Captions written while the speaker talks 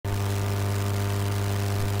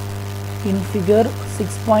In figure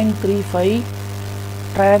 6.35,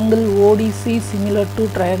 triangle ODC similar to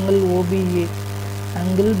triangle OBA.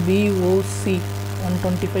 Angle BOC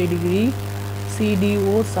 125 degree,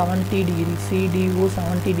 CDO 70 degree. CDO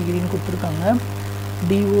 70 degree கொடுத்திருக்காங்க.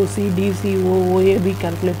 DOC, DCO, OAB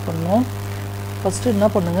calculate பண்ணோம். First என்ன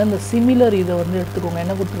பண்ணுங்க, இந்த similar இதை வந்து எடுத்துக்கோங்க.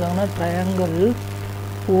 என்ன கொடுத்திருக்காங்கன்னா triangle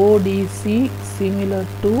ODC similar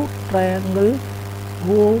to triangle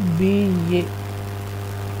OBA.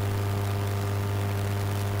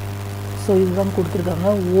 So இதுதான் கொடுத்துருக்காங்க.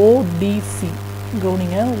 ODC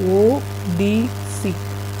கவனிங்க, ODC.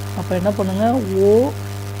 அப்போ என்ன பண்ணுங்கள்,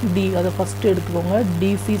 OD அதை ஃபஸ்ட்டு எடுத்துக்கோங்க,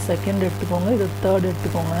 DC செகண்ட் எடுத்துக்கோங்க, இதை தேர்ட்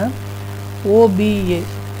எடுத்துக்கோங்க. OBA,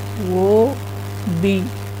 OB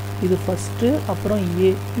இது ஃபஸ்ட்டு, அப்புறம்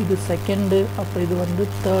A இது செகண்டு, அப்புறம் இது வந்து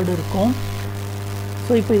தேர்டு இருக்கும்.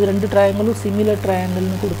 ஸோ இப்போ இது ரெண்டு ட்ரையாங்கிளும் சிமிலர்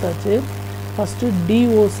ட்ரையாங்கிள்னு கொடுத்தாச்சு. ஃபஸ்ட்டு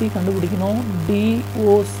DOC கண்டுபிடிக்கணும்.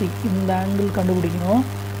 DOC இந்த ஆங்கிள் கண்டுபிடிக்கணும்.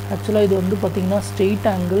 ஆக்சுவலாக இது வந்து பார்த்திங்கன்னா ஸ்ட்ரெயிட்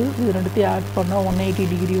ஆங்கிள், இது ரெண்டுத்தையும் ஆட் பண்ணால் 180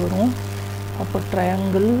 டிகிரி வரும். அப்போ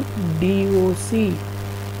triangle DOC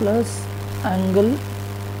plus angle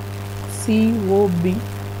COB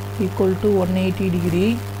equal to 180 degree.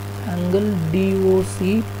 Angle DOC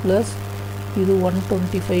plus இது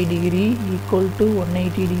 125 டிகிரி ஈக்குவல் டு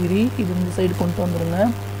 180 டிகிரி. இது இந்த சைடு கொண்டு வந்துடுங்க.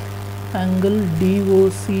 Angle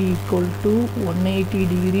DOC equal to 180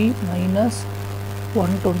 degree minus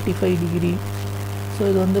 125 degree. So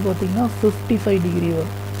இது வந்து பார்த்திங்கன்னா 55 டிகிரி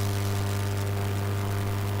வரும்.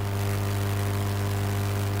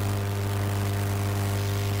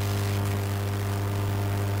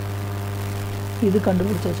 இது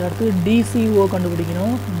கண்டுபிடிச்சாச்சு. அடுத்து DCO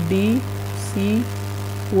கண்டுபிடிக்கணும்.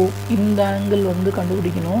 DCO இந்த ஆங்கிள் வந்து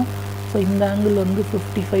கண்டுபிடிக்கணும். ஸோ இந்த ஆங்கிள் வந்து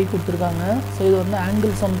 55 கொடுத்துருக்காங்க. ஸோ இது வந்து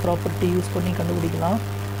ஆங்கிள் சம் ப்ராப்பர்ட்டி யூஸ் பண்ணி கண்டுபிடிக்கலாம்.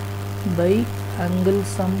 By angle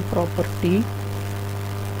some property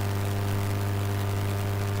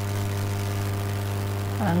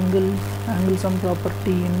angle sum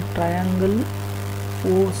property in triangle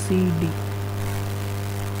OCD.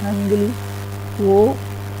 Angle O,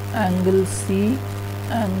 angle C,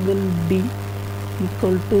 angle D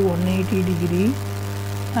equal to 180 degree.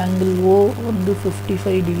 Angle O வந்து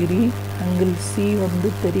 55 degree. Angle C வந்து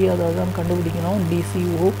தெரியாததான் கண்டுபிடிக்கணும்,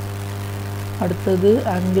 DCO. அடுத்தது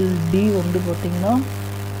angle D வந்து பார்த்திங்கன்னா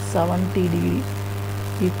 70 degree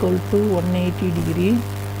equal to 180 degree.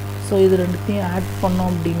 So இது ரெண்டுத்தையும் add பண்ணோம்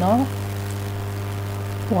அப்படின்னா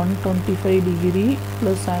 125 degree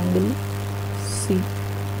plus angle C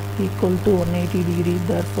equal to 180 degree.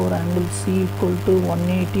 Therefore angle C equal to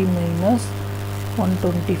 180 minus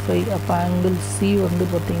 125. அப்போ ஆங்கிள் C வந்து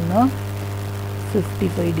பார்த்திங்கன்னா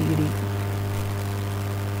 55 டிகிரி.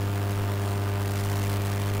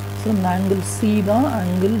 ஸோ இந்த ஆங்கிள் C தான்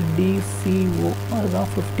ஆங்கிள் DCO, அதுதான்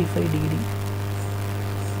 55 டிகிரி.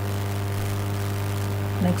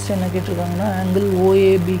 நெக்ஸ்ட் என்ன கேட்டிருக்காங்கன்னா ஆங்கிள்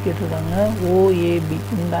OAB கேட்டிருக்காங்க. OAB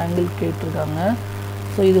இந்த ஆங்கிள் கேட்டிருக்காங்க.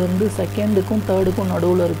 ஸோ இது வந்து செகண்டுக்கும் தேர்டுக்கும்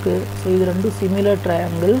நடுவில் இருக்குது. ஸோ இது ரெண்டும் சிமிலர்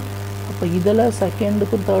ட்ரையாங்கிள். அப்போ இதில்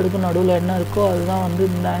செகண்டுக்கும் தேர்டுக்கும் நடுவில் என்ன இருக்கோ அதுதான் வந்து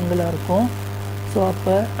இந்த ஆங்கிளாக இருக்கும். ஸோ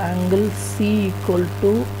அப்போ angle C equal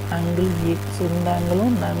to angle A. So இந்த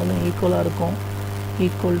ஆங்கிளும் இந்த ஆங்கிளும் ஈக்குவலாக இருக்கும்,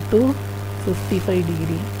 ஈக்குவல் டு 55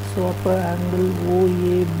 டிகிரி. ஸோ அப்போ ஆங்கிள்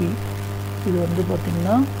OAB இது வந்து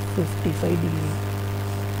பார்த்திங்கன்னா 55 டிகிரி.